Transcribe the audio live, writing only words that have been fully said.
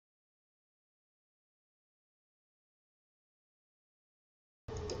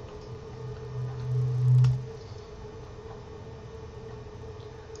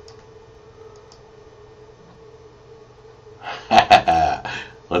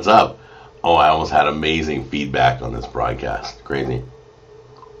what's up? Oh, I almost had amazing feedback on this broadcast. Crazy.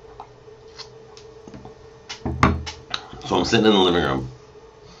 So I'm sitting in the living room.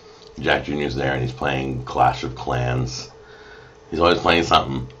 Jack Jr.'s there, and he's playing Clash of Clans. He's always playing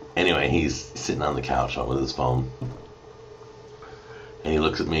something. Anyway, he's sitting on the couch with his phone. And he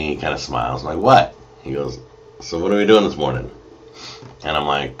looks at me, he kind of smiles. I'm like, what? He goes, so what are we doing this morning? And I'm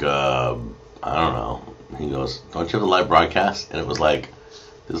like, I don't know. He goes, don't you have a live broadcast? And it was like,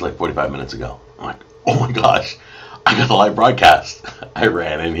 this is like 45 minutes ago. I'm like, oh my gosh, I got the live broadcast. I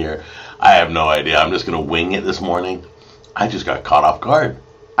ran in here. I have no idea. I'm just going to wing it this morning. I just got caught off guard.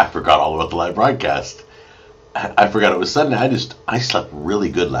 I forgot all about the live broadcast. I forgot it was Sunday. I slept really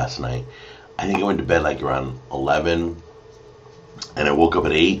good last night. I think I went to bed like around 11, and I woke up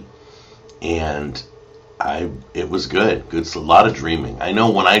at 8, and it was good. Good, a lot of dreaming. I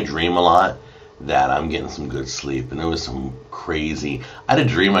know when I dream a lot that I'm getting some good sleep, and there was some crazy. I had a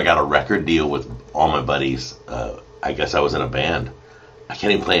dream I got a record deal with all my buddies. I guess I was in a band. I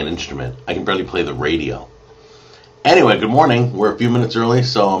can't even play an instrument. I can barely play the radio. Anyway, good morning. We're a few minutes early,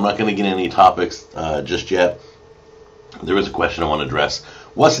 so I'm not going to get any topics just yet. There is a question I want to address.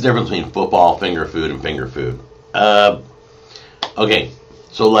 What's the difference between football, finger food, and finger food? Okay,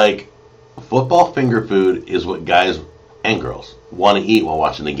 so like football finger food is what guys and girls want to eat while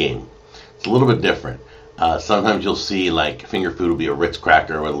watching the game. It's a little bit different. Sometimes you'll see like finger food will be a Ritz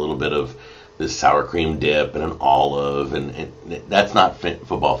cracker with a little bit of this sour cream dip and an olive, and that's not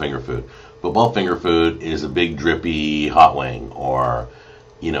football finger food. Football finger food is a big drippy hot wing or,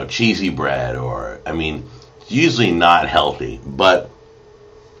 cheesy bread it's usually not healthy, but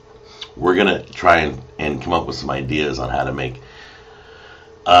we're going to try and come up with some ideas on how to make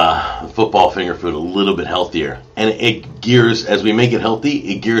football finger food a little bit healthier. And it gears, as we make it healthy,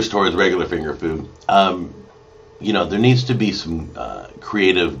 it gears towards regular finger food. There needs to be some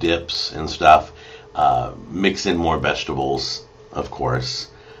creative dips and stuff. Mix in more vegetables, of course.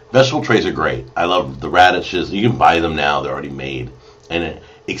 Vegetable trays are great. I love the radishes. You can buy them now. They're already made.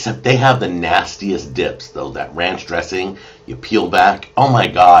 Except they have the nastiest dips, though. That ranch dressing, you peel back. Oh, my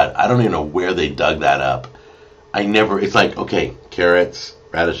God. I don't even know where they dug that up. It's like, okay, carrots,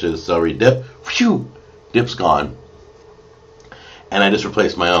 radishes, celery, dip. Phew, dip's gone. And I just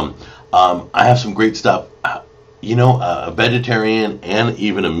replaced my own. I have some great stuff. A vegetarian and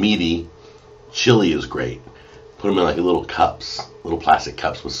even a meaty chili is great. Put them in like little cups, little plastic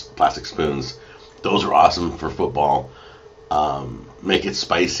cups with plastic spoons. Those are awesome for football. Make it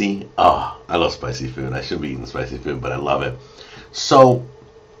spicy. Oh, I love spicy food. I shouldn't be eating spicy food, but I love it. So,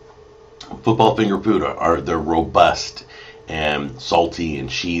 football finger food they're robust and salty and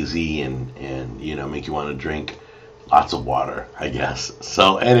cheesy and make you want to drink lots of water, I guess.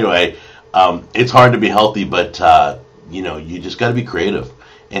 So anyway, it's hard to be healthy, but you just got to be creative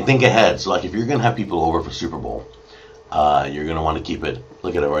and think ahead. So like if you're gonna have people over for Super Bowl, you're gonna want to keep it.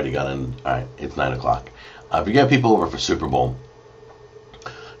 Look at it, already got in. All right, it's 9 o'clock. If you get people over for Super Bowl,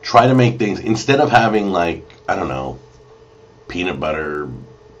 try to make things instead of having like peanut butter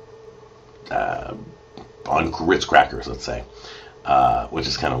on Ritz crackers, let's say, which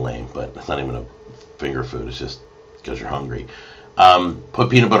is kind of lame, but it's not even a finger food. It's just because you're hungry. Put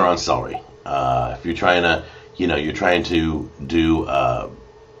peanut butter on celery. If you're trying to, you're trying to do a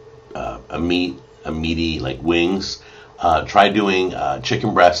meaty like wings. Try doing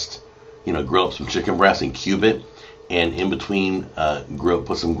chicken breast. Grill up some chicken breast and cube it, and in between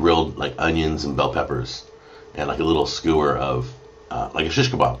put some grilled like onions and bell peppers, and like a little skewer of like a shish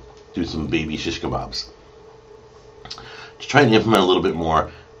kebab. Do some baby shish kebabs. Just try and implement a little bit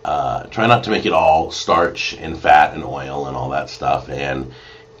more. Try not to make it all starch and fat and oil and all that stuff, and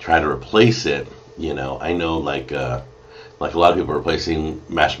try to replace it. I know like a lot of people are replacing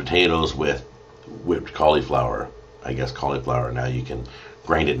mashed potatoes with whipped cauliflower. I guess cauliflower now you can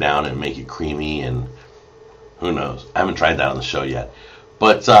grind it down and make it creamy, and who knows? I haven't tried that on the show yet.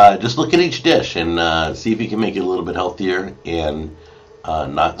 But just look at each dish and see if you can make it a little bit healthier and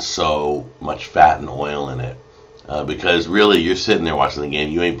not so much fat and oil in it. Because really, you're sitting there watching the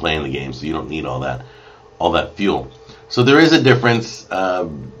game. You ain't playing the game, so you don't need all that fuel. So there is a difference.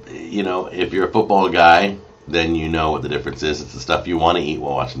 If you're a football guy, then you know what the difference is. It's the stuff you want to eat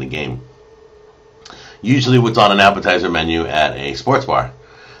while watching the game. Usually what's on an appetizer menu at a sports bar.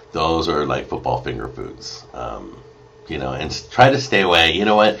 Those are like football finger foods. And try to stay away. You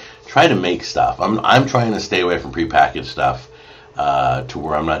know what? Try to make stuff. I'm trying to stay away from prepackaged stuff to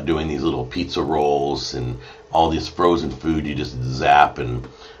where I'm not doing these little pizza rolls and all this frozen food you just zap, and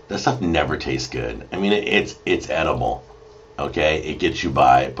that stuff never tastes good. I mean, it's edible. Okay? It gets you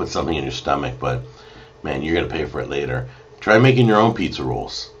by. It puts something in your stomach, but man, you're going to pay for it later. Try making your own pizza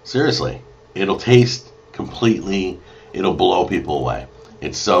rolls. Seriously. It'll taste completely, it'll blow people away.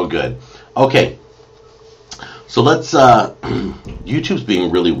 It's so good. Okay. So let's, YouTube's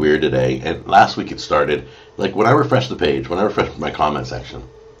being really weird today, and last week it started, like when I refresh the page, when I refresh my comment section,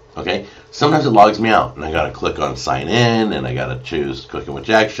 okay, sometimes it logs me out, and I gotta click on sign in, and I gotta choose Cooking with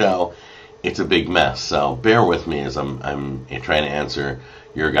Jack Show. It's a big mess, so bear with me as I'm trying to answer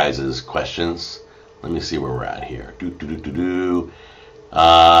your guys' questions. Let me see where we're at here. Do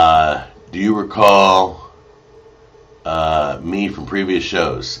you recall me from previous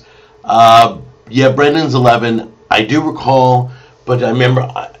shows? Yeah, Brendan's 11. I do recall, but I remember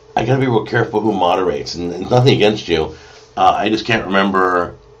I gotta be real careful who moderates, and nothing against you. I just can't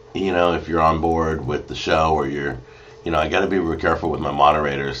remember, if you're on board with the show or you're, I gotta be real careful with my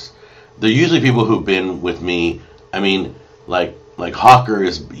moderators. They're usually people who've been with me. I mean, like Hawker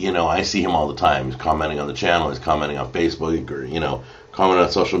is, I see him all the time. He's commenting on the channel. He's commenting on Facebook, or commenting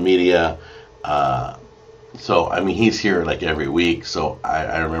on social media. So I mean, he's here like every week. So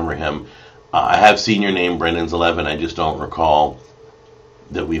I remember him. I have seen your name, Brendan's 11. I just don't recall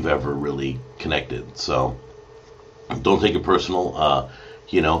that we've ever really connected. So don't take it personal. Well,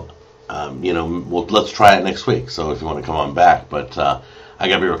 let's try it next week. So if you want to come on back, but I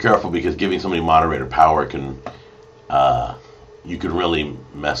gotta be real careful because giving somebody moderator power can, you can really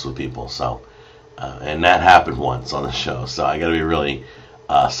mess with people. So, and that happened once on the show. So I gotta be really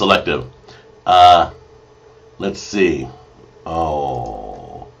selective. Let's see.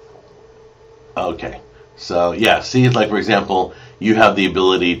 Oh, okay. So yeah, see, like for example, you have the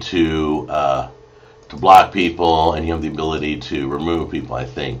ability to block people, and you have the ability to remove people. I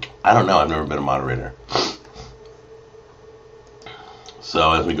think. I don't know. I've never been a moderator.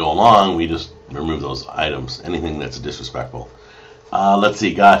 So as we go along, we just remove those items, anything that's disrespectful. Let's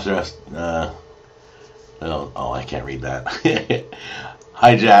see. Gosh, I can't read that.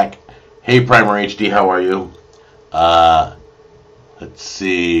 Hi, Jack. Hey, Primer HD. How are you? Let's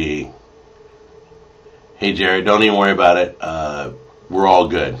see. Hey, Jared. Don't even worry about it. We're all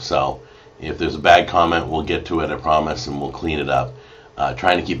good. So if there's a bad comment, we'll get to it, I promise, and we'll clean it up.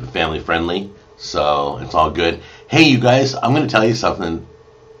 Trying to keep it family friendly, so it's all good. Hey, you guys, I'm going to tell you something.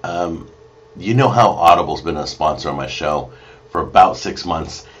 You know how Audible's been a sponsor on my show for about 6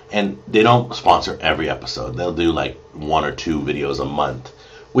 months, and they don't sponsor every episode. They'll do like 1 or 2 videos a month,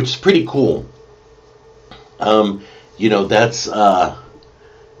 which is pretty cool.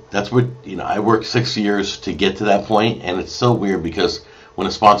 That's what, I worked 6 years to get to that point, and it's so weird because when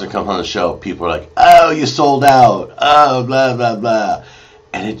a sponsor comes on the show, people are like, oh, you sold out, oh, blah, blah, blah.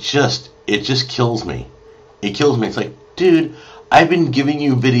 And it just kills me. It kills me. It's like, dude, I've been giving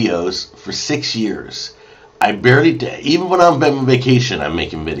you videos for 6 years. I barely, even when I'm on vacation, I'm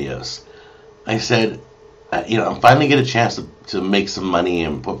making videos. I said, I'm finally get a chance to make some money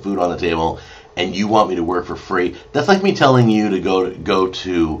and put food on the table, and you want me to work for free. That's like me telling you to go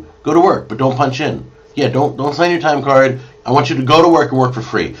to work, but don't punch in. Yeah, don't sign your time card. I want you to go to work and work for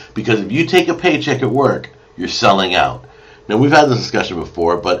free, because if you take a paycheck at work, you're selling out. Now, we've had this discussion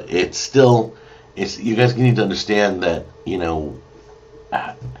before, but it's you guys need to understand that,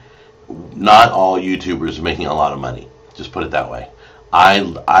 not all YouTubers are making a lot of money. Just put it that way.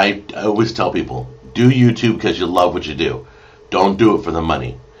 I always tell people, do YouTube because you love what you do. Don't do it for the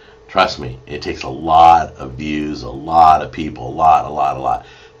money. Trust me, it takes a lot of views, a lot of people, a lot.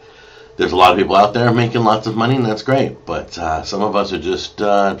 There's a lot of people out there making lots of money, and that's great. But some of us are just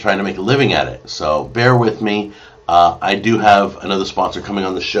trying to make a living at it. So bear with me. I do have another sponsor coming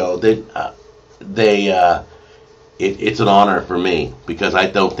on the show. It's an honor for me because I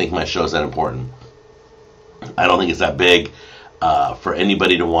don't think my show is that important. I don't think it's that big. For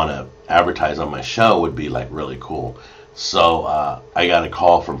anybody to want to advertise on my show would be like really cool. So I got a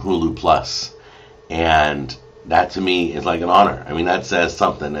call from Hulu Plus, and that to me is like an honor. I mean, that says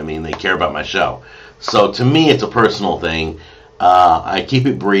something. I mean, they care about my show. So to me, it's a personal thing. I keep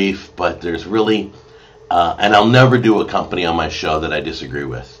it brief, but there's really, and I'll never do a company on my show that I disagree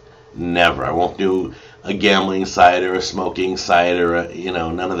with. Never. I won't do a gambling site or a smoking site or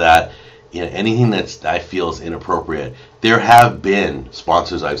none of that. Anything that I feel is inappropriate. There have been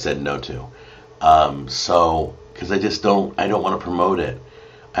sponsors I've said no to. Because I don't want to promote it.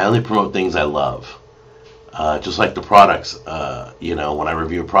 I only promote things I love. Just like the products, when I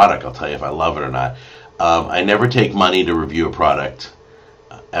review a product, I'll tell you if I love it or not. I never take money to review a product,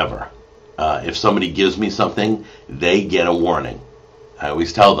 ever. If somebody gives me something, they get a warning. I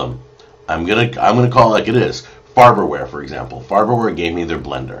always tell them, I'm gonna call it like it is. Farberware, for example. Farberware gave me their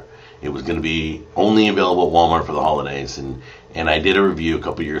blender. It was going to be only available at Walmart for the holidays, and I did a review a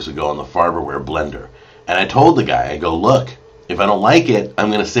couple years ago on the Farberware blender. And I told the guy, I go, look, if I don't like it, I'm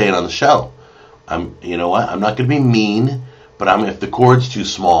going to say it on the show. You know what? I'm not going to be mean, but if the cord's too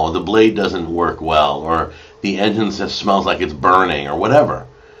small, the blade doesn't work well, or the engine just smells like it's burning, or whatever.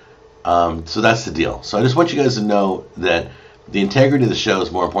 So that's the deal. So I just want you guys to know that the integrity of the show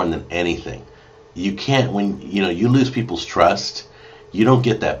is more important than anything. You can't, when you lose people's trust, you don't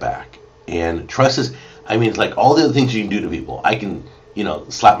get that back. And trust is, it's like all the other things you can do to people. I can,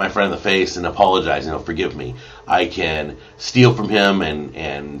 slap my friend in the face and apologize and he'll forgive me. I can steal from him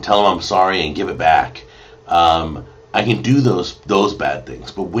and tell him I'm sorry and give it back. I can do those bad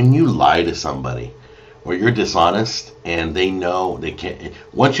things. But when you lie to somebody or you're dishonest and they know they can't,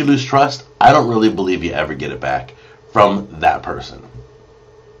 once you lose trust, I don't really believe you ever get it back from that person.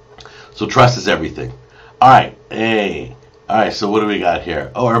 So trust is everything. All right. Hey. All right. So what do we got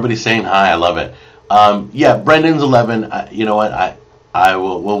here? Oh, everybody's saying hi. I love it. Yeah, Brendan's 11. You know what?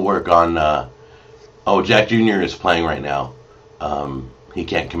 We'll work on. Jack Jr. is playing right now. He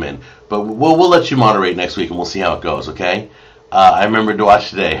can't come in, but we'll let you moderate next week and we'll see how it goes. Okay. I remembered to watch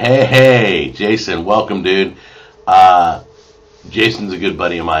today. Hey, Jason, welcome, dude. Jason's a good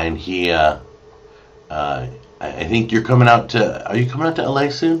buddy of mine. He, I think you're coming out to. Are you coming out to LA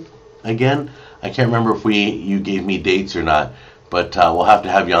soon? Again, I can't remember if you gave me dates or not, but we'll have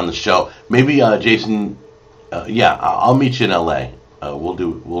to have you on the show. Maybe Jason. Yeah, I'll meet you in LA. We'll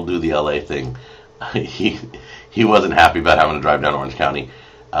do the LA thing. He wasn't happy about having to drive down Orange County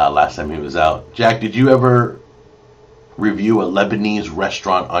last time he was out. Jack, did you ever review a Lebanese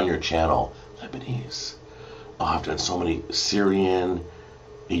restaurant on your channel? Lebanese. Oh, I've done so many. Syrian,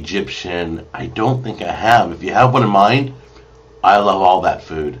 Egyptian. I don't think I have. If you have one in mind, I love all that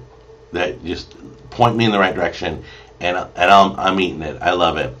food. That just point me in the right direction, and I'm eating it. I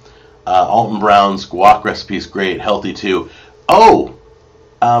love it. Alton Brown's guac recipe is great, healthy too. Oh,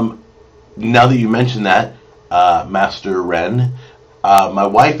 now that you mentioned that, Master Ren, my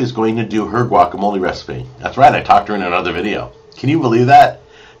wife is going to do her guacamole recipe. That's right, I talked to her in another video. Can you believe that?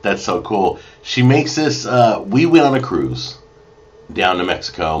 That's so cool. She makes this. We went on a cruise down to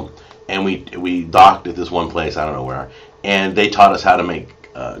Mexico, and we docked at this one place, I don't know where, and they taught us how to make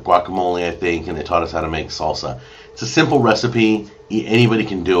guacamole, I think, and they taught us how to make salsa. It's a simple recipe. Anybody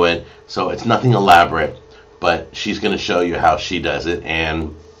can do it, so it's nothing elaborate, but she's going to show you how she does it,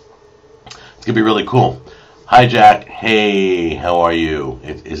 and it's going to be really cool. Hi, Jack. Hey, how are you?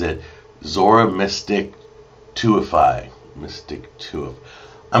 Is it Zora Mystic Tuify? Mystic Tuif.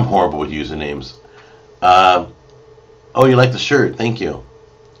 I'm horrible with usernames. Oh, you like the shirt. Thank you,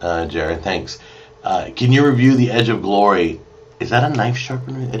 Jared. Thanks. Can you review the Edge of Glory? Is that a knife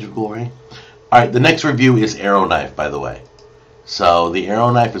sharpener, Edge of Glory? All right, the next review is Arrow Knife, by the way. So the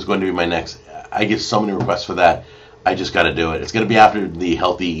Arrow Knife is going to be my next. I get so many requests for that. I just got to do it. It's going to be after the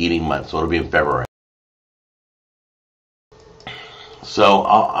healthy eating month, so it'll be in February. So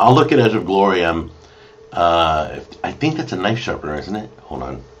I'll look at Edge of Glory. I think that's a knife sharpener, isn't it? Hold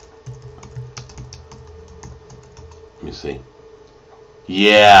on. Let me see.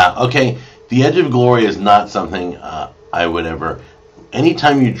 Yeah, okay. The Edge of Glory is not something I would ever.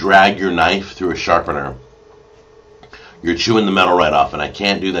 Anytime you drag your knife through a sharpener, you're chewing the metal right off, and I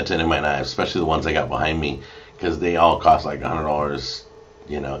can't do that to any of my knives, especially the ones I got behind me, because they all cost like $100,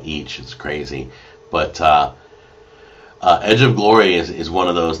 each. It's crazy. But Edge of Glory is one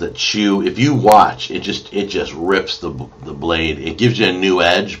of those that chew. If you watch, it just rips the blade. It gives you a new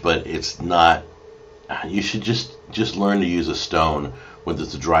edge, but it's not. You should just learn to use a stone, whether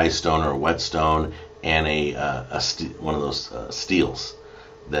it's a dry stone or a wet stone, and one of those steels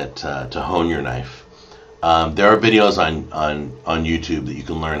that to hone your knife. There are videos on YouTube that you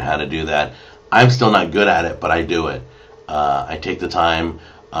can learn how to do that. I'm still not good at it, but I do it. I take the time.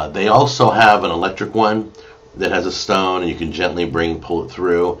 They also have an electric one that has a stone, and you can gently pull it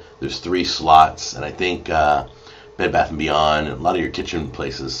through. There's 3 slots, and I think Bed Bath & Beyond and a lot of your kitchen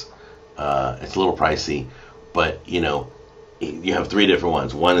places, it's a little pricey, but you have 3 different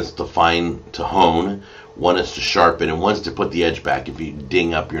ones. One is to hone, one is to sharpen, and one's to put the edge back. If you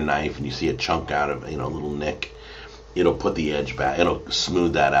ding up your knife and you see a chunk out of, a little nick, it'll put the edge back. It'll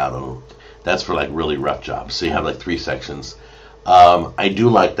smooth that out. That's for like really rough jobs. So you have like 3 sections. I do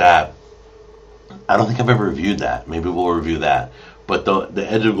like that. I don't think I've ever reviewed that. Maybe we'll review that. But the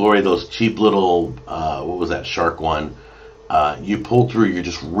Edge of Glory, those cheap little, what was that, shark one, you pull through, you're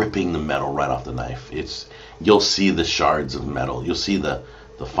just ripping the metal right off the knife. You'll see the shards of metal. You'll see the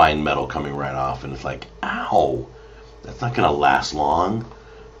fine metal coming right off, and it's like, ow, that's not going to last long.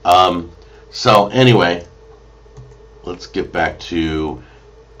 So anyway, let's get back to,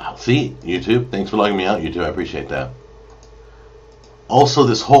 see, YouTube. Thanks for logging me out, YouTube. I appreciate that. Also,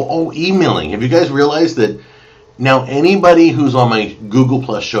 this whole emailing. Have you guys realized that now anybody who's on my Google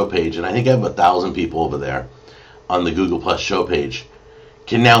Plus show page, and I think I have 1,000 people over there on the Google Plus show page,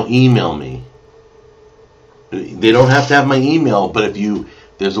 can now email me. They don't have to have my email, but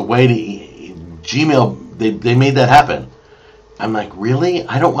there's a way to Gmail. They made that happen. I'm like, really?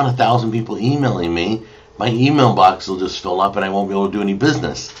 I don't want 1,000 people emailing me. My email box will just fill up, and I won't be able to do any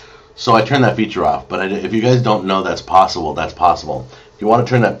business. So I turned that feature off. But if you guys don't know that's possible, that's possible. If you want to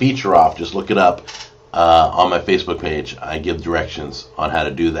turn that feature off, just look it up on my Facebook page. I give directions on how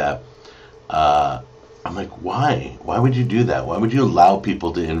to do that. I'm like, why? Why would you do that? Why would you allow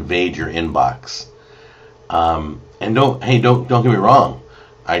people to invade your inbox? And don't get me wrong.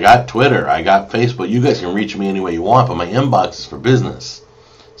 I got Twitter, I got Facebook. You guys can reach me any way you want, but my inbox is for business,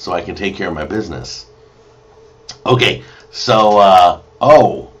 so I can take care of my business. Okay, so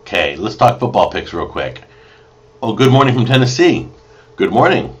okay, let's talk football picks real quick. Oh, good morning from Tennessee. Good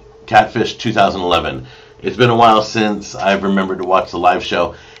morning, Catfish 2011. It's been a while since I've remembered to watch the live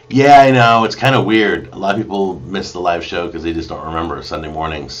show. Yeah, I know, it's kind of weird. A lot of people miss the live show because they just don't remember Sunday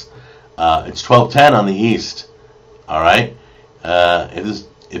mornings. It's 12:10 on the East. All right.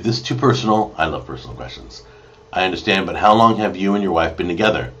 If this is too personal, I love personal questions. I understand, but how long have you and your wife been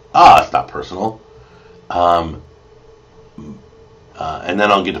together? It's not personal. And then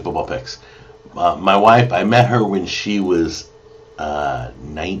I'll get to football picks. My wife, I met her when she was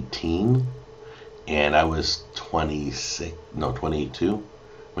 19, and I was 22.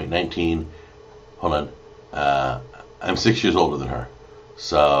 Wait, 19. Hold on. I'm 6 years older than her.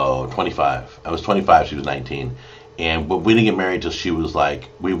 So 25. I was 25. She was 19. But we didn't get married till she was like,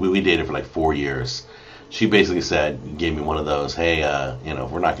 we dated for like 4 years. She basically gave me one of those, hey, if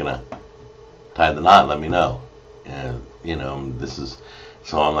we're not going to tie the knot, let me know. And,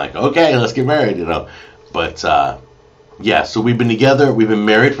 so I'm like, okay, let's get married, But, yeah, so we've been together. We've been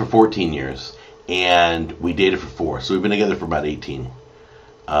married for 14 years. And we dated for 4. So we've been together for about 18.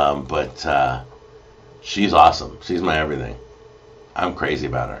 But she's awesome. She's my everything. I'm crazy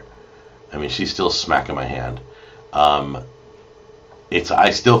about her. I mean, she's still smacking my hand. I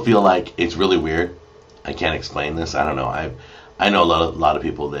still feel like it's really weird. I can't explain this. I don't know. I know a lot of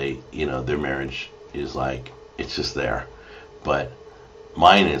people. Their marriage is like it's just there, but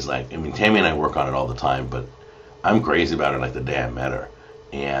mine is like. I mean, Tammy and I work on it all the time, but I'm crazy about her like the day I met her,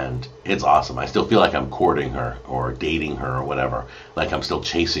 and it's awesome. I still feel like I'm courting her or dating her or whatever. Like I'm still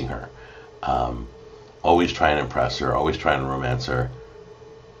chasing her. Always trying to impress her, always trying to romance her.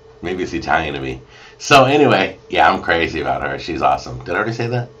 Maybe it's Italian to me. So anyway, yeah, I'm crazy about her. She's awesome. Did I already say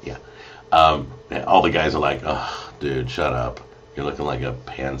that? Yeah. All the guys are like, oh, dude, shut up. You're looking like a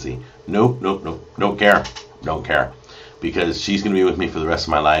pansy. Nope. Don't care. Don't care. Because she's going to be with me for the rest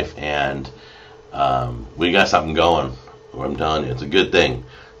of my life, and we got something going. I'm telling you, it's a good thing.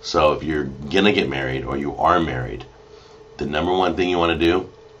 So if you're going to get married or you are married, the number one thing you want to do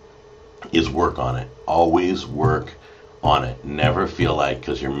is work on it. Always work on it. Never feel like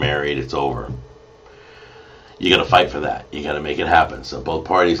because you're married it's over. You got to fight for that. You got to make it happen. So both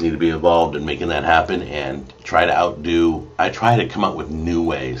parties need to be involved in making that happen and try to I try to come up with new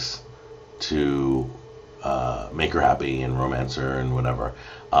ways to make her happy and romance her and whatever.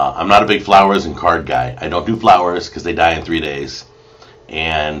 I'm not a big flowers and card guy. I don't do flowers because they die in 3 days.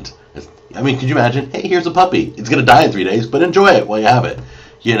 And I mean, could you imagine? Hey, here's a puppy. It's going to die in 3 days, but enjoy it while you have it.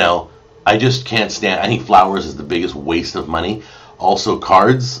 I just can't stand. I think flowers is the biggest waste of money. Also,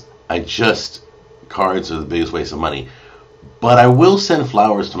 cards. Cards are the biggest waste of money. But I will send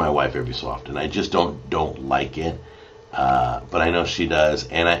flowers to my wife every so often. I just don't like it. But I know she does,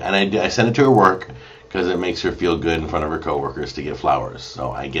 and I send it to her work because it makes her feel good in front of her coworkers to get flowers.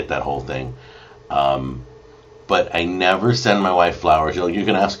 So I get that whole thing. But I never send my wife flowers. You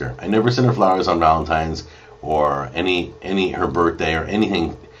can ask her. I never send her flowers on Valentine's or any her birthday or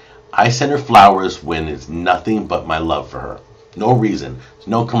anything. I send her flowers when it's nothing but my love for her. No reason. There's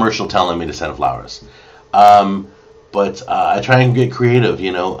no commercial telling me to send flowers. But I try and get creative,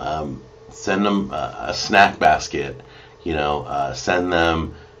 send them a snack basket, send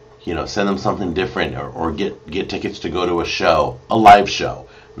them something different or get tickets to go to a show, a live show,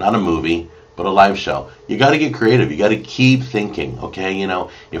 not a movie, but a live show. You got to get creative. You got to keep thinking, okay,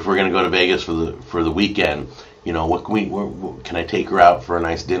 if we're going to go to Vegas for the weekend, what can I take her out for a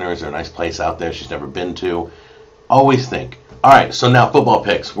nice dinner? Is there a nice place out there she's never been to? Always think. All right, so now football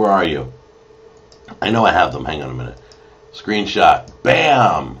picks. Where are you? I know I have them. Hang on a minute. Screenshot.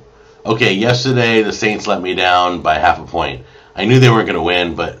 Bam! Okay, yesterday the Saints let me down by half a point. I knew they weren't going to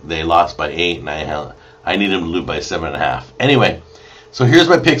win, but they lost by 8, and I need them to lose by 7.5. Anyway, so here's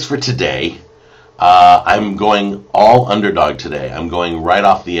my picks for today. I'm going all underdog today. I'm going right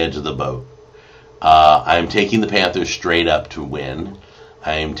off the edge of the boat. I'm taking the Panthers straight up to win.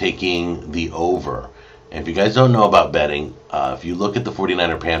 I'm taking the over. And if you guys don't know about betting, if you look at the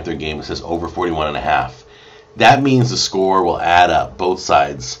 49er-Panther game, it says over 41.5. That means the score will add up, both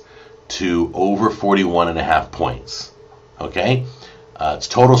sides, to over 41.5 points. Okay? It's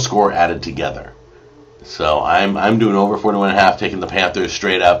total score added together. So I'm doing over 41.5, taking the Panthers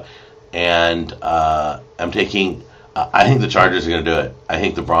straight up, and I'm taking. I think the Chargers are going to do it. I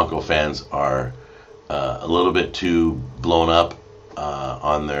think the Bronco fans are a little bit too blown up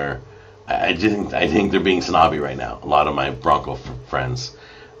on their. I think they're being snobby right now. A lot of my Bronco friends,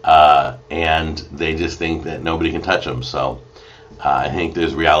 and they just think that nobody can touch them. So I think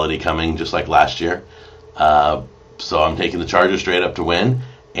there's reality coming, just like last year. So I'm taking the Chargers straight up to win.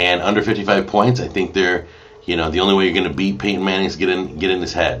 And under 55 points, I think they're, the only way you're going to beat Peyton Manning is get in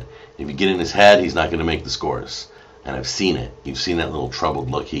his head. If you get in his head, he's not going to make the scores. And I've seen it. You've seen that little troubled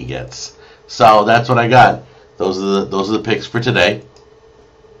look he gets. So that's what I got. Those are the picks for today.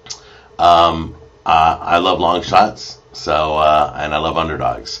 I love long shots. So and I love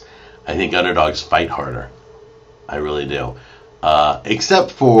underdogs. I think underdogs fight harder. I really do.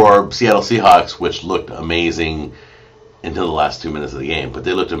 Except for Seattle Seahawks, which looked amazing until the last 2 minutes of the game, but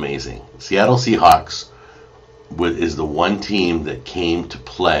they looked amazing. Seattle Seahawks is the one team that came to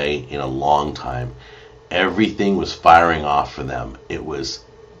play in a long time. Everything was firing off for them. It was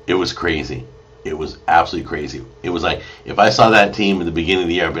crazy. It was absolutely crazy. It was like, if I saw that team at the beginning of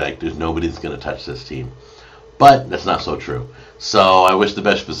the year, I'd be like, there's nobody that's going to touch this team. But that's not so true. So I wish the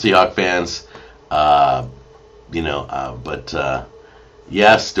best for Seahawks fans.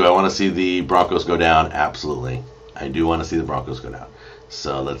 Yes, do I want to see the Broncos go down? Absolutely. I do want to see the Broncos go down.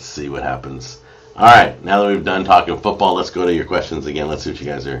 So let's see what happens. All right, now that we've done talking football, let's go to your questions again. Let's see what you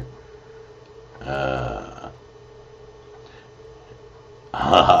guys are.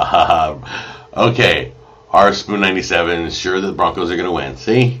 Okay, R Spoon 97 is sure that the Broncos are going to win.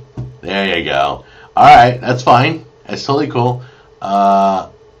 See? There you go. All right, that's fine. That's totally cool.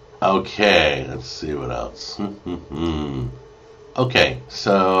 Okay, let's see what else. Okay,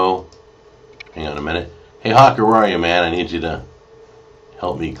 so hang on a minute. Hey, Hawker, where are you, man? I need you to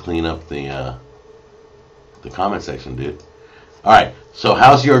help me clean up the comment section, dude. All right, so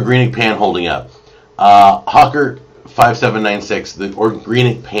how's your organic pan holding up? Hawker 5796, the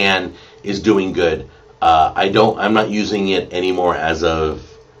organic pan is doing good. I'm not using it anymore as of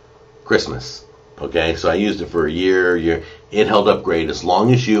Christmas. Okay, so I used it for a year. It held up great. As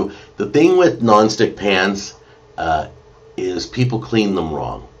long as the thing with nonstick pans is people clean them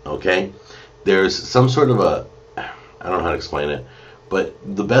wrong. Okay, there's some sort of I don't know how to explain it, but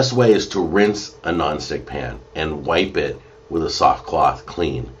the best way is to rinse a nonstick pan and wipe it with a soft cloth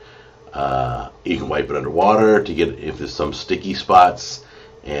clean. You can wipe it under water to get if there's some sticky spots,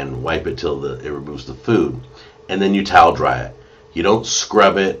 and wipe it till it removes the food, and then you towel dry it. You don't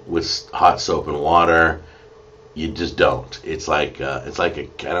scrub it with hot soap and water. You just don't. It's like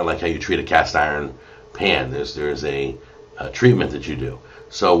kind of like how you treat a cast iron pan. There's a treatment that you do.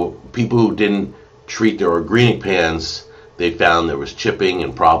 So people who didn't treat their organic pans, they found there was chipping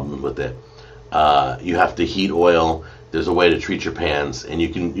and problems with it. You have to heat oil. There's a way to treat your pans, and you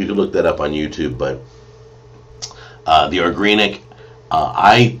can look that up on YouTube. But the organic,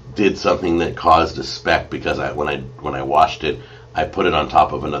 I did something that caused a speck because when I washed it, I put it on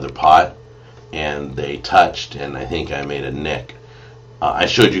top of another pot, and they touched, and I think I made a nick. I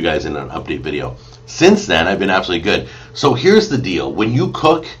showed you guys in an update video. Since then, I've been absolutely good. So here's the deal. When you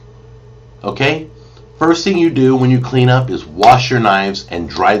cook, okay, first thing you do when you clean up is wash your knives and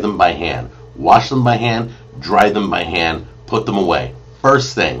dry them by hand. Wash them by hand, dry them by hand, put them away.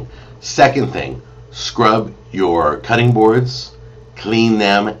 First thing. Second thing, scrub your cutting boards, clean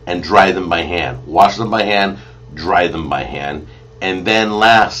them, and dry them by hand. Wash them by hand, dry them by hand. And then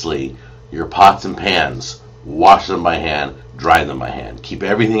lastly, your pots and pans. Wash them by hand, dry them by hand. Keep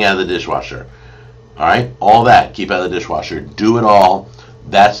everything out of the dishwasher. Alright? All that, keep out of the dishwasher. Do it all.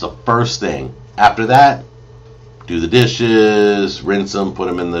 That's the first thing. After that, do the dishes, rinse them, put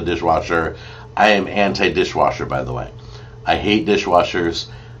them in the dishwasher. I am anti-dishwasher, by the way. I hate dishwashers.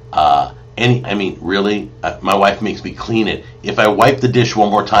 Really, my wife makes me clean it. If I wipe the dish one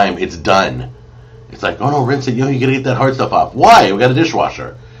more time, it's done. It's like, oh no, rinse it. You gotta get that hard stuff off. Why? We got a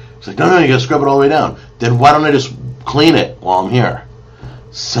dishwasher. It's like, no, you gotta scrub it all the way down. Then why don't I just clean it while I'm here?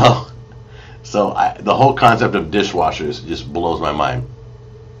 So the whole concept of dishwashers just blows my mind.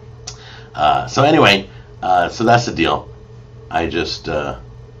 So anyway, so that's the deal. I just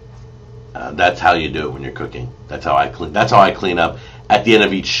that's how you do it when you're cooking. That's how I clean up. At the end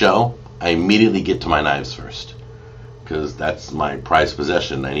of each show, I immediately get to my knives first, because that's my prized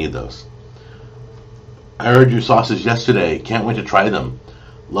possession. I need those. I heard your sauces yesterday. Can't wait to try them.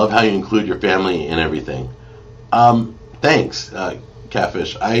 Love how you include your family in everything. Thanks,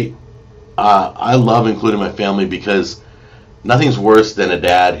 Catfish. I love including my family because nothing's worse than a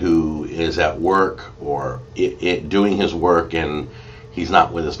dad who is at work or doing his work and he's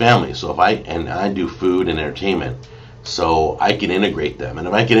not with his family. So I do food and entertainment, so I can integrate them. And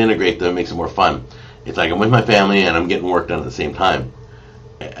if I can integrate them, it makes it more fun. It's like I'm with my family and I'm getting work done at the same time.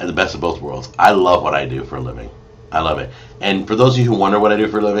 The best of both worlds. I love what I do for a living. I love it. And for those of you who wonder what I do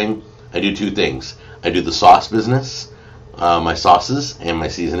for a living, I do two things. I do the sauce business, my sauces and my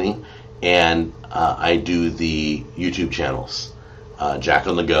seasoning, and I do the YouTube channels, Jack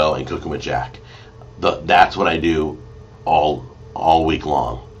on the Go and Cooking with Jack. That's what I do all week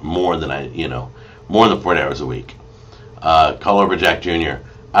long. More than 40 hours a week. Call over Jack Jr.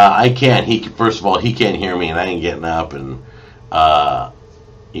 I can't. First of all, he can't hear me, and I ain't getting up. And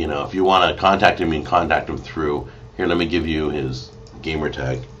if you want to contact him, you can contact him through here. Let me give you his gamer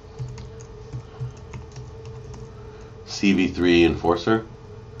tag. CV3 Enforcer.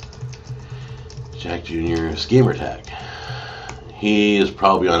 Jack Jr.'s gamer tag. He is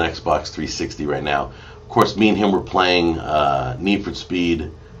probably on Xbox 360 right now. Of course, me and him were playing Need for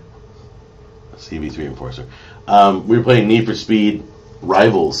Speed. CV3 Enforcer. We were playing Need for Speed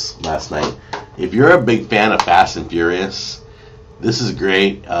Rivals last night. If you're a big fan of Fast and Furious, this is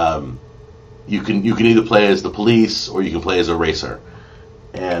great. You can either play as the police or you can play as a racer.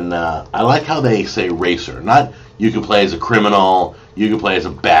 And I like how they say racer. Not you can play as a criminal, you can play as a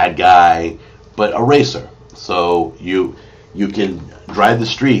bad guy, but a racer. So you can drive the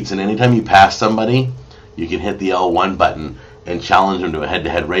streets, and anytime you pass somebody, you can hit the L1 button and challenge them to a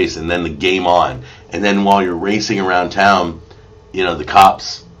head-to-head race, and then the game on. And then while you're racing around town, the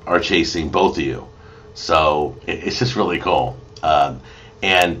cops are chasing both of you. So it's just really cool.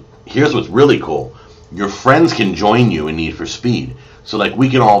 And here's what's really cool. Your friends can join you in Need for Speed. So like we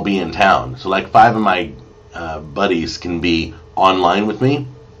can all be in town. So like 5 of my buddies can be online with me,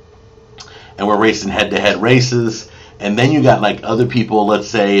 and we're racing head-to-head races. And then you got like other people, let's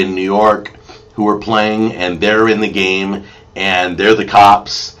say in New York, who are playing, and they're in the game, and they're the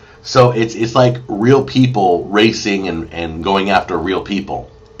cops. So it's like real people racing and going after real people.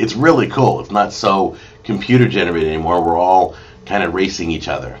 It's really cool. It's not so computer generated anymore. We're all kind of racing each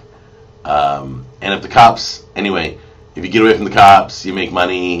other. And if the cops, anyway, if you get away from the cops, you make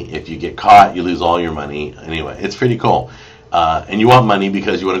money. If you get caught, you lose all your money. Anyway, it's pretty cool. And you want money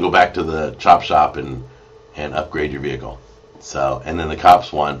because you want to go back to the chop shop and upgrade your vehicle. So, and then the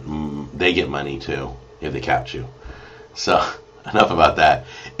cops they get money too if they catch you. So, enough about that.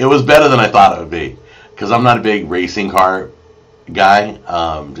 It was better than I thought it would be, because I'm not a big racing car guy.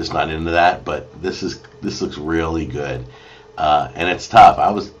 Just not into that. But this looks really good, and it's tough.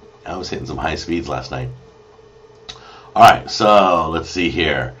 I was hitting some high speeds last night. All right, so let's see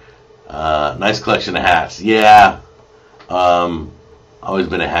here. Nice collection of hats. Yeah, always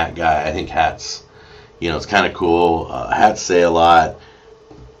been a hat guy. I think hats, it's kind of cool. Hats say a lot,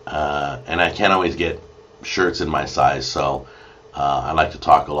 and I can't always get shirts in my size, so I like to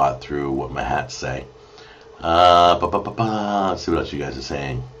talk a lot through what my hats say. Let's see what else you guys are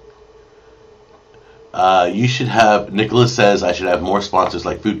saying. You should have, Nicholas says, I should have more sponsors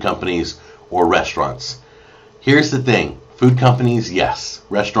like food companies or restaurants. Here's the thing. Food companies, yes.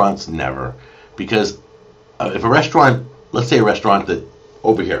 Restaurants, never. Because if a restaurant, let's say a restaurant that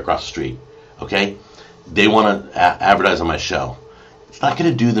over here across the street, okay, they want to advertise on my show. It's not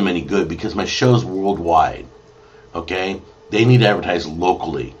going to do them any good because my show's worldwide, okay? They need to advertise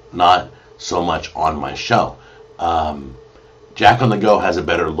locally, not so much on my show. Jack on the Go has a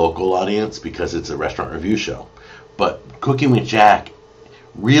better local audience because it's a restaurant review show. But Cooking with Jack,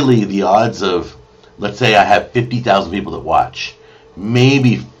 really the odds of, let's say I have 50,000 people that watch,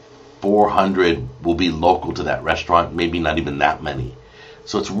 maybe 400 will be local to that restaurant, maybe not even that many.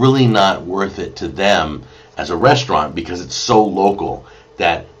 So it's really not worth it to them as a restaurant because it's so local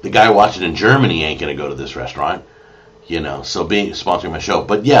that the guy watching in Germany ain't going to go to this restaurant, so being sponsoring my show.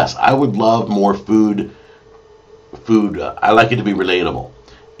 But yes, I would love more food. I like it to be relatable.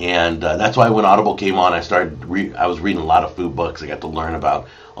 And that's why when Audible came on, I was reading a lot of food books. I got to learn about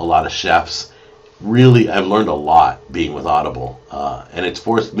a lot of chefs. Really, I've learned a lot being with Audible. And it's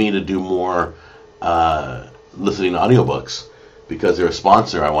forced me to do more listening to audiobooks. Because they're a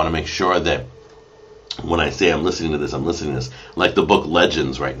sponsor, I want to make sure that when I say I'm listening to this, I'm listening to this. Like the book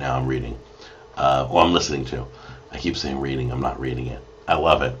Legends right now I'm reading. Or I'm listening to. I keep saying reading. I'm not reading it. I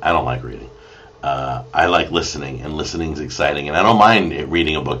love it. I don't like reading. I like listening, and listening is exciting. And I don't mind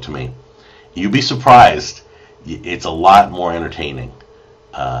reading a book to me. You'd be surprised. It's a lot more entertaining.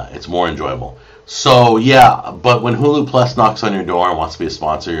 It's more enjoyable. So, yeah, but when Hulu Plus knocks on your door and wants to be a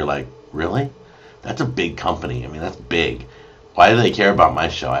sponsor, you're like, really? That's a big company. I mean, that's big. Why do they care about my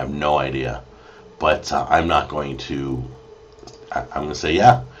show? I have no idea. But I'm not going to... I'm going to say,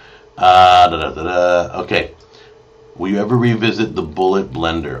 yeah. Okay. Will you ever revisit the Bullet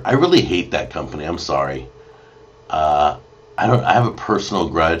Blender? I really hate that company. I'm sorry. I have a personal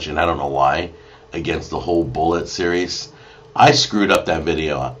grudge, and I don't know why, against the whole Bullet series. I screwed up that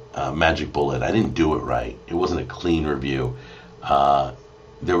video, Magic Bullet. I didn't do it right. It wasn't a clean review.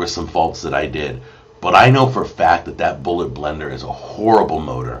 There were some faults that I did. But I know for a fact that that Bullet Blender is a horrible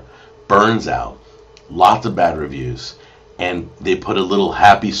motor. Burns out. Lots of bad reviews. And they put a little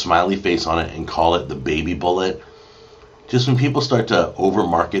happy smiley face on it and call it the Baby Bullet. Just when people start to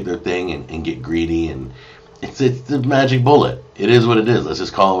overmarket their thing and get greedy, and it's the Magic Bullet. It is what it is. Let's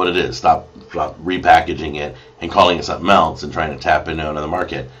just call it what it is. Stop repackaging it and calling it something else and trying to tap into another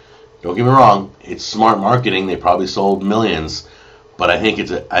market. Don't get me wrong. It's smart marketing. They probably sold millions, but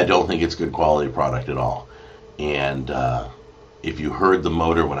I don't think it's good quality product at all. And if you heard the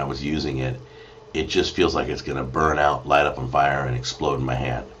motor when I was using it, it just feels like it's going to burn out, light up on fire, and explode in my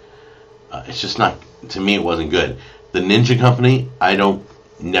hand. It's just not, to me, it wasn't good. The Ninja Company,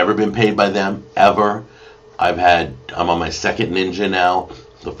 never been paid by them, ever. I'm on my second Ninja now.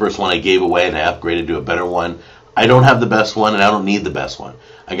 The first one I gave away and I upgraded to a better one. I don't have the best one and I don't need the best one.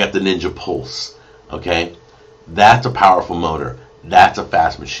 I got the Ninja Pulse, okay? That's a powerful motor. That's a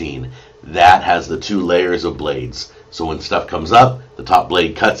fast machine. That has the 2 layers of blades. So when stuff comes up, the top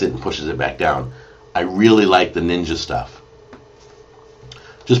blade cuts it and pushes it back down. I really like the Ninja stuff.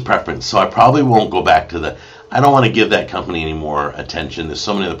 Just preference. So I probably won't go back to I don't want to give that company any more attention. There's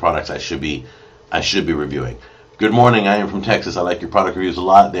so many other products I should be reviewing. Good morning. I am from Texas. I like your product reviews a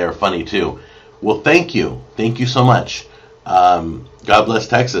lot. They are funny too. Well, thank you. Thank you so much. God bless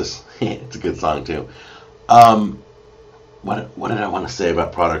Texas. It's a good song too. What did I want to say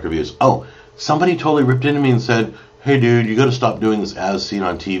about product reviews? Oh, somebody totally ripped into me and said, hey dude, you got to stop doing this as seen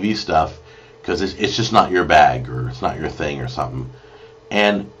on TV stuff because it's just not your bag, or it's not your thing or something.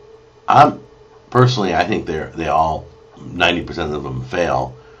 And personally, I think they all, 90% of them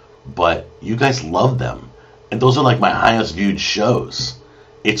fail, but you guys love them. And those are like my highest viewed shows.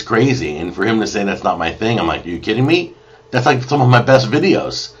 It's crazy. And for him to say that's not my thing, I'm like, are you kidding me? That's like some of my best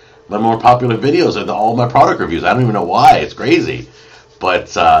videos. My more popular videos are all my product reviews. I don't even know why. It's crazy. But,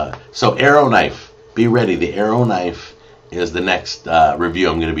 so Arrow Knife, be ready. The Arrow Knife is the next review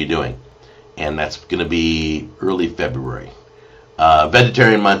I'm going to be doing. And that's going to be early February.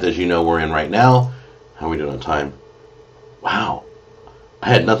 Vegetarian month, as you know, we're in right now. How are we doing on time? Wow. I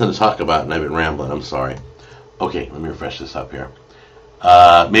had nothing to talk about and I've been rambling. I'm sorry. Okay, let me refresh this up here.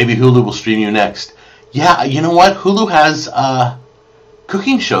 Maybe Hulu will stream you next. Yeah, you know what? Hulu has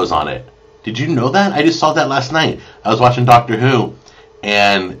cooking shows on it. Did you know that? I just saw that last night. I was watching Doctor Who,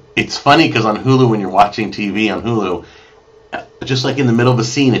 and it's funny because on Hulu, when you're watching TV on Hulu, just like in the middle of a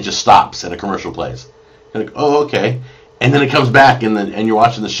scene, it just stops and a commercial plays. You're like, oh, okay. And then it comes back, and you're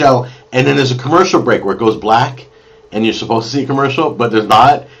watching the show, and then there's a commercial break where it goes black, and you're supposed to see a commercial, but there's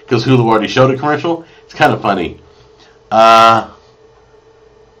not, because Hulu already showed a commercial. It's kind of funny. Why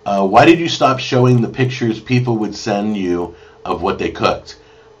did you stop showing the pictures people would send you of what they cooked?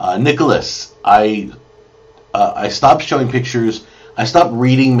 Nicholas, I stopped showing pictures. I stopped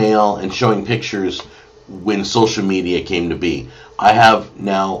reading mail and showing pictures when social media came to be. I have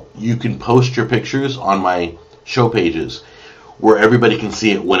now, you can post your pictures on my show pages where everybody can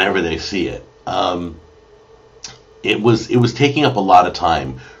see it whenever they see it. It was taking up a lot of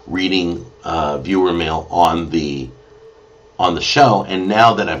time reading viewer mail on the show, and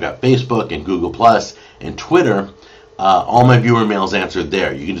now that I've got Facebook and Google Plus and Twitter, all my viewer mail is answered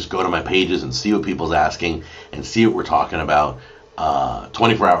there. You can just go to my pages and see what people's asking and see what we're talking about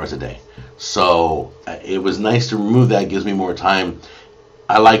 24 hours a day. So it was nice to remove that. It gives me more time.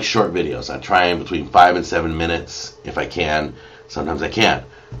 I like short videos. I try in between 5 and 7 minutes if I can. Sometimes I can't.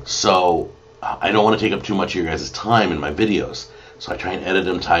 So I don't want to take up too much of your guys' time in my videos. So I try and edit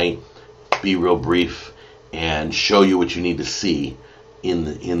them tight, be real brief, and show you what you need to see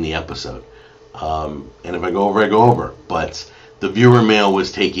in the episode. And if I go over, I go over. But the viewer mail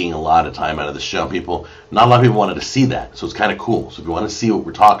was taking a lot of time out of the show. Not a lot of people wanted to see that, so it's kind of cool. So if you want to see what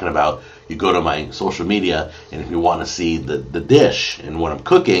we're talking about, you go to my social media, and if you want to see the dish and what I'm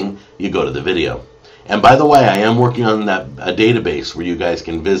cooking, you go to the video. And by the way, I am working on a database where you guys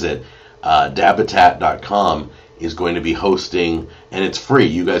can visit. Dabitat.com is going to be hosting, and it's free.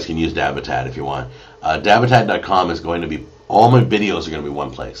 You guys can use Dabitat if you want. Dabitat.com is going to be, all my videos are going to be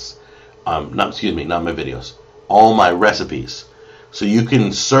one place. not my videos, all my recipes. So you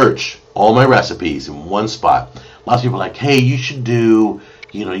can search all my recipes in one spot. Lots of people are like, hey, you should do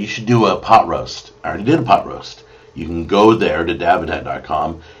a pot roast. I already did a pot roast. You can go there to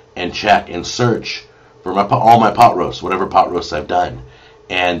davidat.com and check and search for all my pot roasts, whatever pot roasts I've done.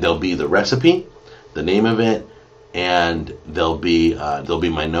 And there'll be the recipe, the name of it, and there'll be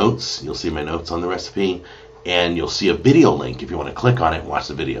my notes. You'll see my notes on the recipe, and you'll see a video link if you want to click on it and watch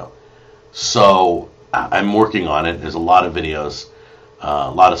the video. So I'm working on it. There's a lot of videos,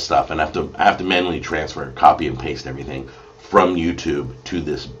 a lot of stuff, and I have to manually transfer, copy and paste everything from YouTube to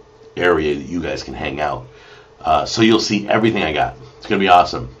this area that you guys can hang out. So you'll see everything I got. It's gonna be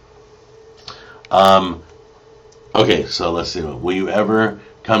awesome. Okay, so let's see. Will you ever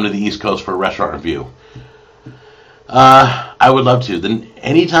come to the East Coast for a restaurant review? I would love to. Then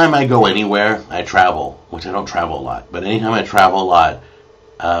anytime I go anywhere, I travel, which I don't travel a lot. But anytime I travel a lot,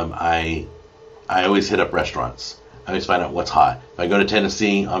 I always hit up restaurants. I always find out what's hot. If I go to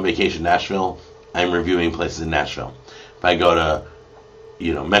Tennessee on vacation, Nashville, I'm reviewing places in Nashville. If I go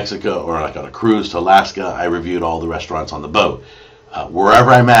to, Mexico, or like on a cruise to Alaska, I reviewed all the restaurants on the boat.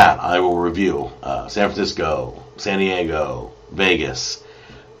 Wherever I'm at, I will review. San Francisco, San Diego, Vegas.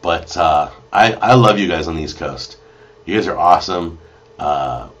 But I love you guys on the East Coast. You guys are awesome.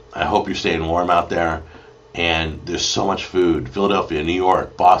 I hope you're staying warm out there. And there's so much food. Philadelphia, New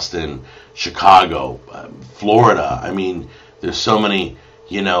York, Boston, Chicago, Florida. I mean, there's so many.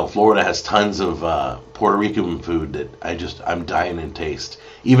 Florida has tons of Puerto Rican food that I'm dying to taste.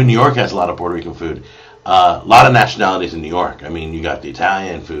 Even New York has a lot of Puerto Rican food. A lot of nationalities in New York. I mean, you got the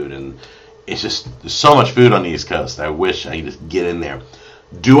Italian food, and it's just, there's so much food on the East Coast. I wish I could just get in there.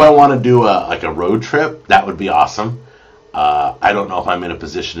 Do I want to do a road trip? That would be awesome. I don't know if I'm in a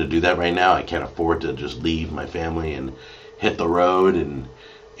position to do that right now. I can't afford to just leave my family and hit the road,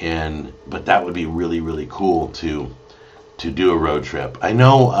 but that would be really, really cool to do a road trip. I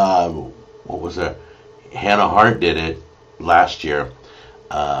know, Hannah Hart did it last year.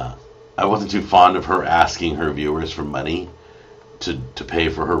 I wasn't too fond of her asking her viewers for money to pay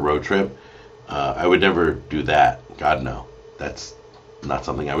for her road trip. I would never do that. God, no. That's not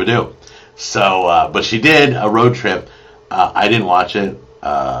something I would do. So, but she did a road trip. I didn't watch it.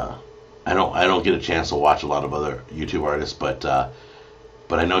 I don't get a chance to watch a lot of other YouTube artists, but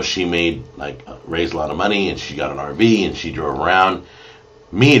I know she raised a lot of money, and she got an RV and she drove around.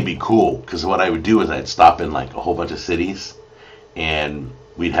 Me, it'd be cool, because what I would do is I'd stop in a whole bunch of cities, and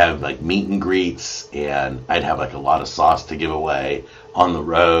we'd have meet and greets, and I'd have a lot of sauce to give away on the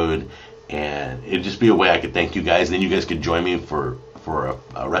road, and it'd just be a way I could thank you guys, and then you guys could join me for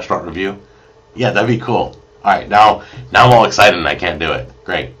a restaurant review. Yeah, that'd be cool. All right, now I'm all excited and I can't do it.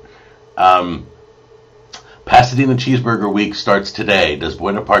 Great. Pasadena Cheeseburger Week starts today. Does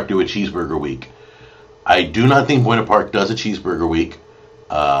Buena Park do a cheeseburger week? I do not think Buena Park does a cheeseburger week,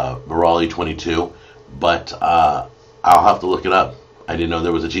 Raleigh 22, but I'll have to look it up. I didn't know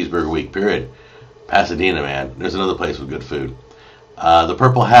there was a cheeseburger week, period. Pasadena, man. There's another place with good food. The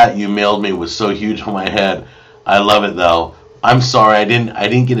purple hat you mailed me was so huge on my head. I love it, though. I'm sorry, I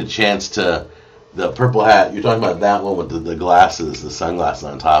didn't get a chance to... The purple hat, you're talking about that one with the glasses, the sunglasses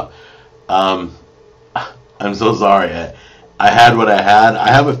on top. I'm so sorry. I had what I had. I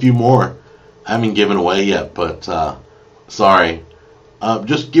have a few more. I haven't given away yet, but sorry.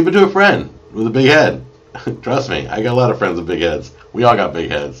 Just give it to a friend with a big head. Trust me, I got a lot of friends with big heads. We all got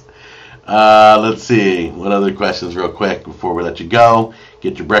big heads. Let's see. What other questions real quick before we let you go?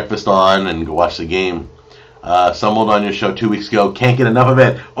 Get your breakfast on and go watch the game. Stumbled on your show 2 weeks ago. Can't get enough of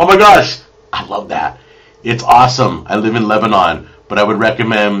it. Oh my gosh! I love that. It's awesome. I live in Lebanon, but I would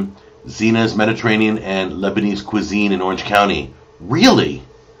recommend Zina's Mediterranean and Lebanese cuisine in Orange County. Really?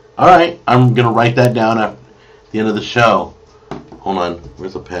 All right. I'm going to write that down at the end of the show. Hold on.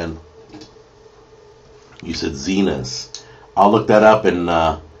 Where's the pen? You said Zina's. I'll look that up and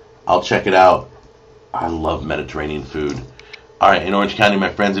I'll check it out. I love Mediterranean food. All right. In Orange County,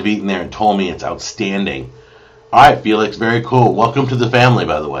 my friends have eaten there and told me it's outstanding. All right, Felix, very cool. Welcome to the family,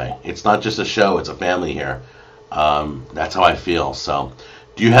 by the way. It's not just a show, it's a family here. That's how I feel. So,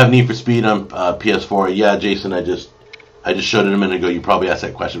 do you have Need for Speed on PS4? Yeah, Jason, I just showed it a minute ago. You probably asked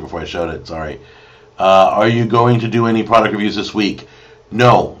that question before I showed it. Sorry. Are you going to do any product reviews this week?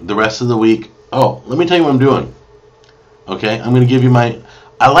 No, the rest of the week. Oh, let me tell you what I'm doing. Okay, I'm going to give you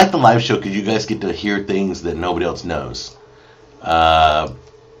I like the live show because you guys get to hear things that nobody else knows. I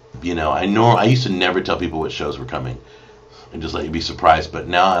used to never tell people what shows were coming and just let you be surprised, but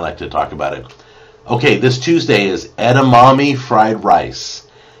now I like to talk about it. Okay, this Tuesday is edamame fried rice.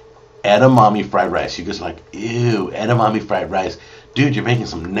 Edamame fried rice. You guys are like, ew, edamame fried rice. dude, you're making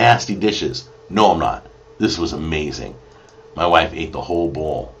some nasty dishes. No, I'm not. This was amazing. My wife ate the whole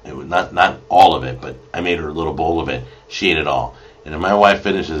bowl. It was not all of it, but I made her a little bowl of it. She ate it all. And if my wife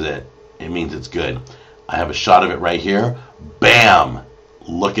finishes it, it means it's good. I have a shot of it right here. Bam!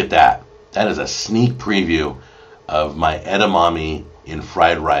 Look at that. That is a sneak preview of my edamame in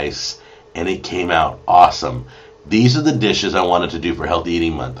fried rice, and it came out awesome. These are the dishes I wanted to do for Healthy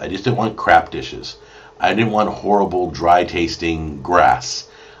Eating Month. I just didn't want crap dishes. I didn't want horrible, dry-tasting grass.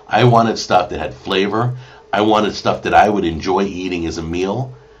 I wanted stuff that had flavor. I wanted stuff that I would enjoy eating as a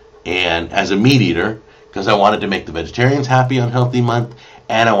meal and as a meat eater, because I wanted to make the vegetarians happy on Healthy Month,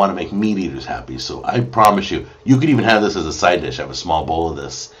 and I want to make meat eaters happy. So I promise you, you could even have this as a side dish. I have a small bowl of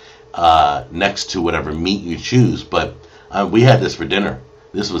this next to whatever meat you choose. But we had this for dinner.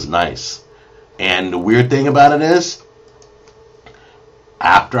 This was nice. And the weird thing about it is,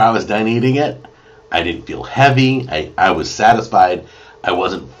 after I was done eating it, I didn't feel heavy. I was satisfied. I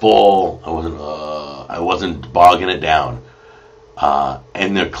wasn't full. I wasn't bogging it down.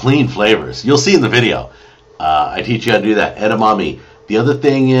 And they're clean flavors. You'll see in the video. I teach you how to do that. Edamame. The other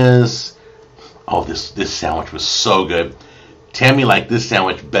thing is, this sandwich was so good. Tammy liked this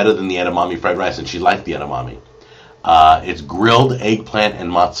sandwich better than the edamame fried rice, and she liked the edamame. It's grilled eggplant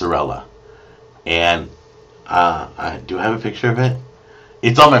and mozzarella. And do I have a picture of it?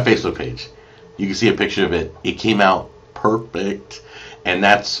 It's on my Facebook page. You can see a picture of it. It came out perfect. And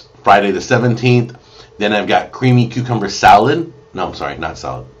that's Friday the 17th. Then I've got creamy cucumber salad. No, I'm sorry, not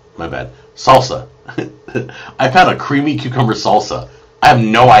salad. My bad. Salsa. I found a creamy cucumber salsa. I have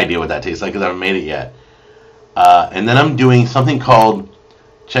no idea what that tastes like because I haven't made it yet. And then I'm doing something called,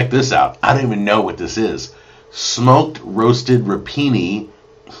 check this out. I don't even know what this is. Smoked roasted rapini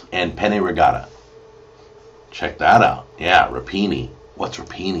and penne regatta. Check that out. Yeah, rapini. What's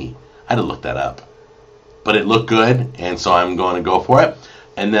rapini? I had to look that up. But it looked good, and so I'm going to go for it.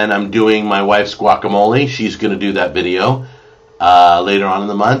 And then I'm doing my wife's guacamole. She's going to do that video later on in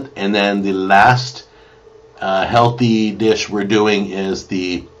the month. And then the last healthy dish we're doing is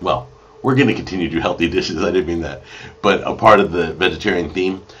we're going to continue to do healthy dishes. I didn't mean that. But a part of the vegetarian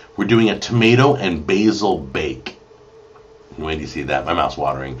theme, we're doing a tomato and basil bake. Wait till you see that. My mouth's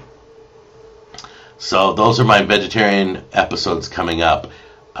watering. So those are my vegetarian episodes coming up.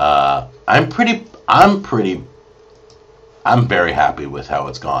 I'm very happy with how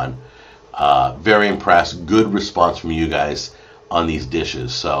it's gone. Very impressed. Good response from you guys on these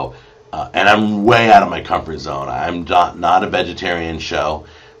dishes. So, and I'm way out of my comfort zone. I'm not a vegetarian show,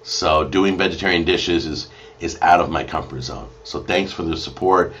 so doing vegetarian dishes is out of my comfort zone. So thanks for the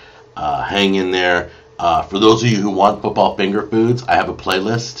support. Hang in there. For those of you who want football finger foods, I have a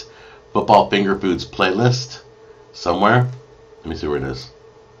playlist, football finger foods playlist, somewhere. Let me see where it is.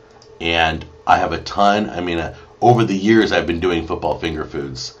 And I have a ton. I mean, over the years, I've been doing football finger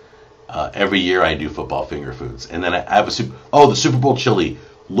foods. Every year, I do football finger foods. And then I have the Super Bowl chili.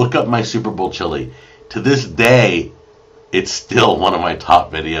 Look up my Super Bowl chili. To this day, it's still one of my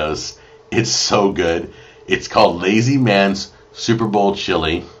top videos. It's so good. It's called Lazy Man's Super Bowl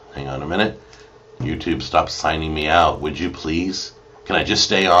Chili. Hang on a minute. YouTube, stop signing me out. Would you please? Can I just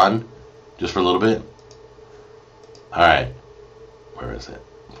stay on? Just for a little bit? All right. Where is it?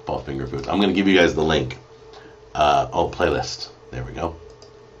 Football finger foods. I'm going to give you guys the link. Playlist. There we go.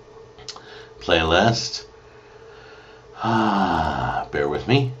 Playlist. Bear with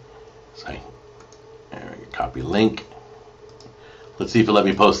me. Sorry. There we go. Copy link. Let's see if it'll let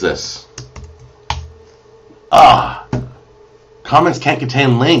me post this. Comments can't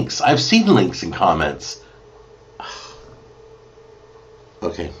contain links. I've seen links in comments.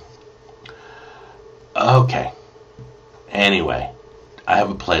 Okay. Anyway, I have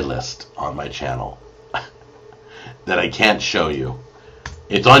a playlist on my channel that I can't show you.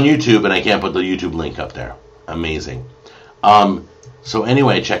 It's on YouTube, and I can't put the YouTube link up there. Amazing. So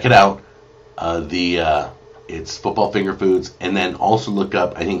anyway, check it out. It's football finger foods, and then also look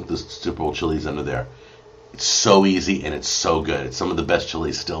up, I think the Super Bowl chili's under there. It's so easy, and it's so good. It's some of the best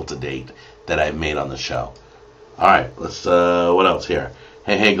chilies still to date that I've made on the show. All right, let's, what else here?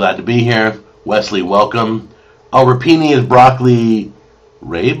 Hey, glad to be here. Wesley, welcome. Oh, rapini is broccoli.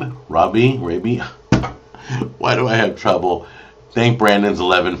 Rabi? Why do I have trouble? Thank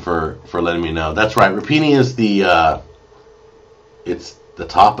Brandon's11 for letting me know. That's right. Rapini is it's the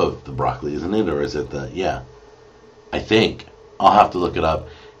top of the broccoli, isn't it? Or is it yeah. I think. I'll have to look it up.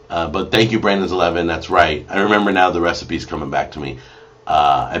 But thank you, Brandon's11. That's right. I remember now the recipe's coming back to me.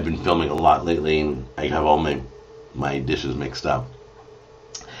 I've been filming a lot lately, and I have all my dishes mixed up.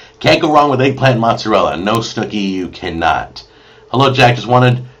 Can't go wrong with eggplant mozzarella. No, Snooki, you cannot. Hello, Jack. Just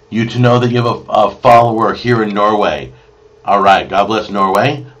wanted you to know that you have a follower here in Norway. All right. God bless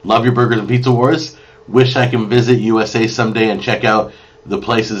Norway. Love your burgers and pizza wars. Wish I can visit USA someday and check out the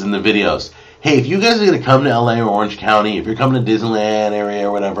places in the videos. Hey, if you guys are going to come to LA or Orange County, if you're coming to Disneyland area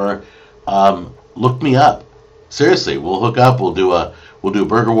or whatever, look me up. Seriously, we'll hook up. We'll do a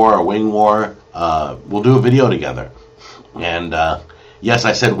burger war, a wing war. We'll do a video together. And yes,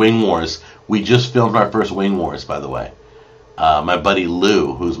 I said wing wars. We just filmed our first wing wars, by the way. My buddy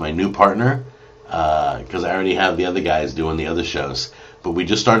Lou, who's my new partner, because I already have the other guys doing the other shows. But we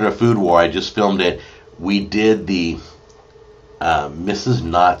just started a food war. I just filmed it. We did the Mrs.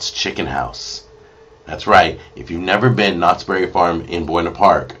 Knott's Chicken House. That's right. If you've never been, Knott's Berry Farm in Buena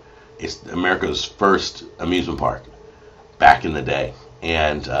Park, it's America's first amusement park back in the day.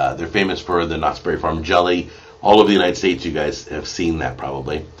 And they're famous for the Knott's Berry Farm jelly. All over the United States, you guys have seen that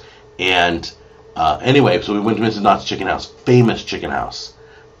probably. And anyway, so we went to Mrs. Knott's Chicken House. Famous chicken house.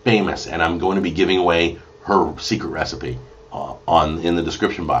 Famous. And I'm going to be giving away her secret recipe in the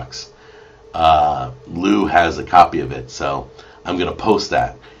description box. Lou has a copy of it, so I'm going to post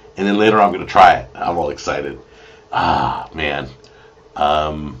that. And then later I'm going to try it. I'm all excited. Man.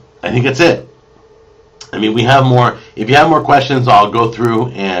 I think that's it. I mean, we have more. If you have more questions, I'll go through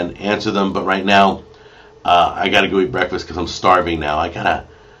and answer them. But right now, I got to go eat breakfast because I'm starving now. I gotta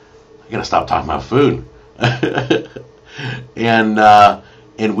stop talking about food.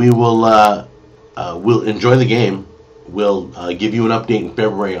 And we will we'll enjoy the game. We'll give you an update in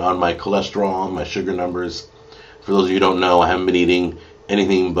February on my cholesterol, my sugar numbers. For those of you who don't know, I haven't been eating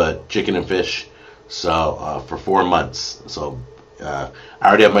anything but chicken and fish for 4 months. So I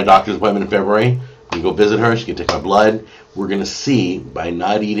already have my doctor's appointment in February. We can go visit her. She can take my blood. We're going to see, by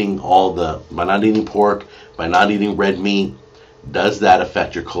not eating pork, by not eating red meat, does that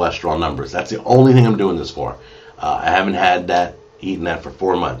affect your cholesterol numbers? That's the only thing I'm doing this for. I haven't eaten that for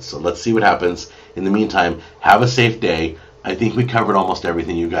 4 months. So let's see what happens. In the meantime, have a safe day. I think we covered almost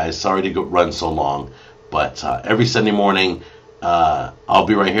everything, you guys. Sorry to run so long. But every Sunday morning, I'll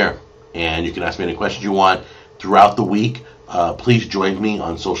be right here. And you can ask me any questions you want throughout the week. Please join me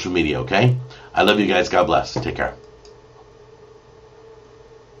on social media, okay? I love you guys. God bless. Take care.